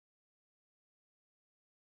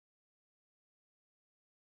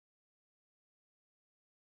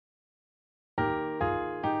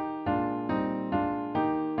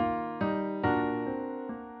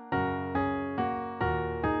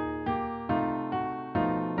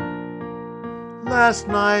Last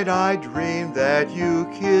night I dreamed that you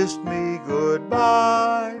kissed me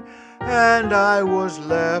goodbye, and I was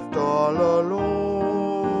left all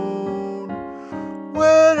alone.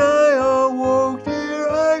 When I awoke, dear,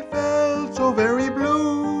 I felt so very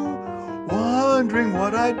blue, wondering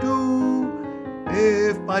what I'd do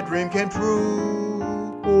if my dream came true.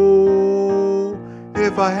 Oh,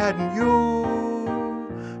 if I hadn't you,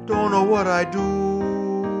 don't know what I'd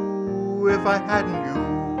do if I hadn't you.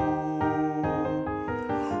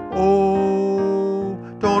 Oh,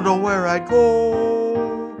 don't know where I'd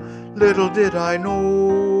go, little did I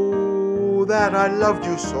know that I loved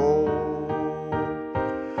you so.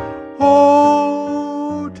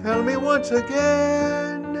 Oh, tell me once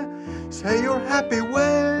again, say you're happy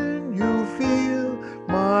when you feel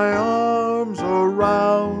my arms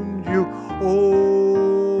around you.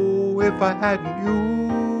 Oh, if I hadn't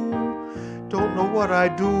you, don't know what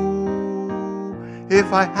I'd do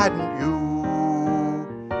if I hadn't you.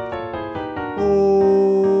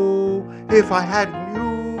 Oh, if I hadn't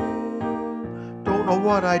you, don't know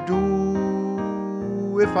what I'd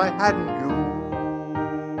do if I hadn't you.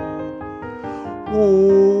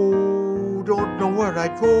 Oh, don't know where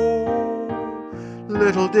I'd go,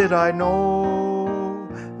 little did I know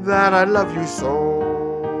that I love you so.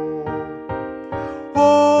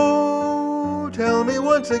 Oh, tell me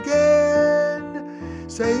once again,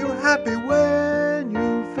 say you're happy when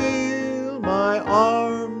you feel my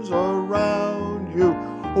arms around you.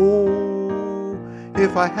 Oh,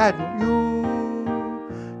 if I hadn't you,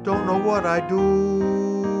 don't know what I'd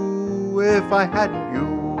do if I hadn't you.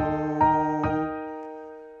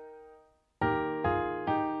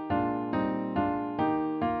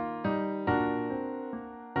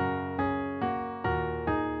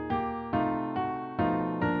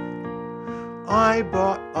 I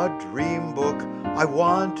bought a dream book, I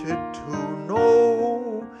wanted to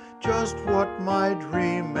know just what my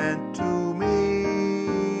dream meant to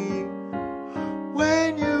me.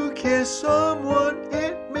 When you kiss someone,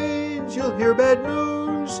 it means you'll hear bad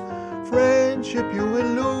news. Friendship you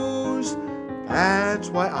will lose, that's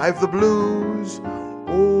why I've the blues.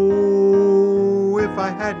 Oh, if I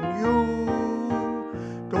hadn't you,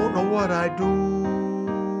 don't know what I'd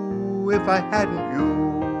do if I hadn't you.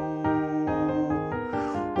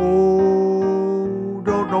 Oh,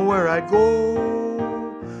 don't know where I'd go,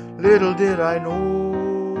 little did I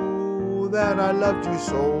know that I loved you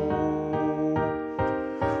so.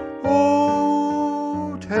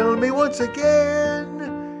 Oh, tell me once again,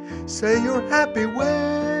 say you're happy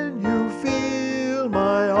when you feel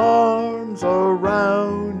my arms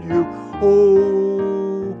around you.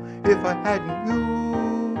 Oh, if I hadn't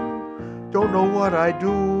you, don't know what I'd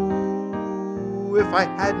do if I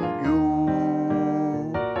hadn't you.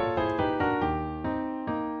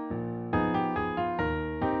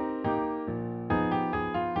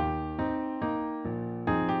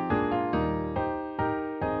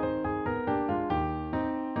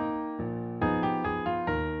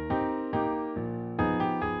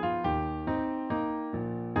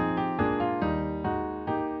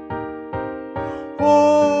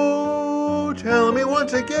 Oh, tell me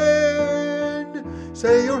once again,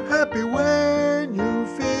 say you're happy when you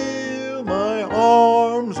feel my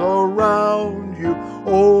arms around you.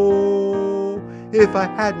 Oh, if I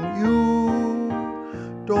hadn't you,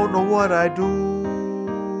 don't know what I'd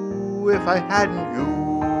do if I hadn't you.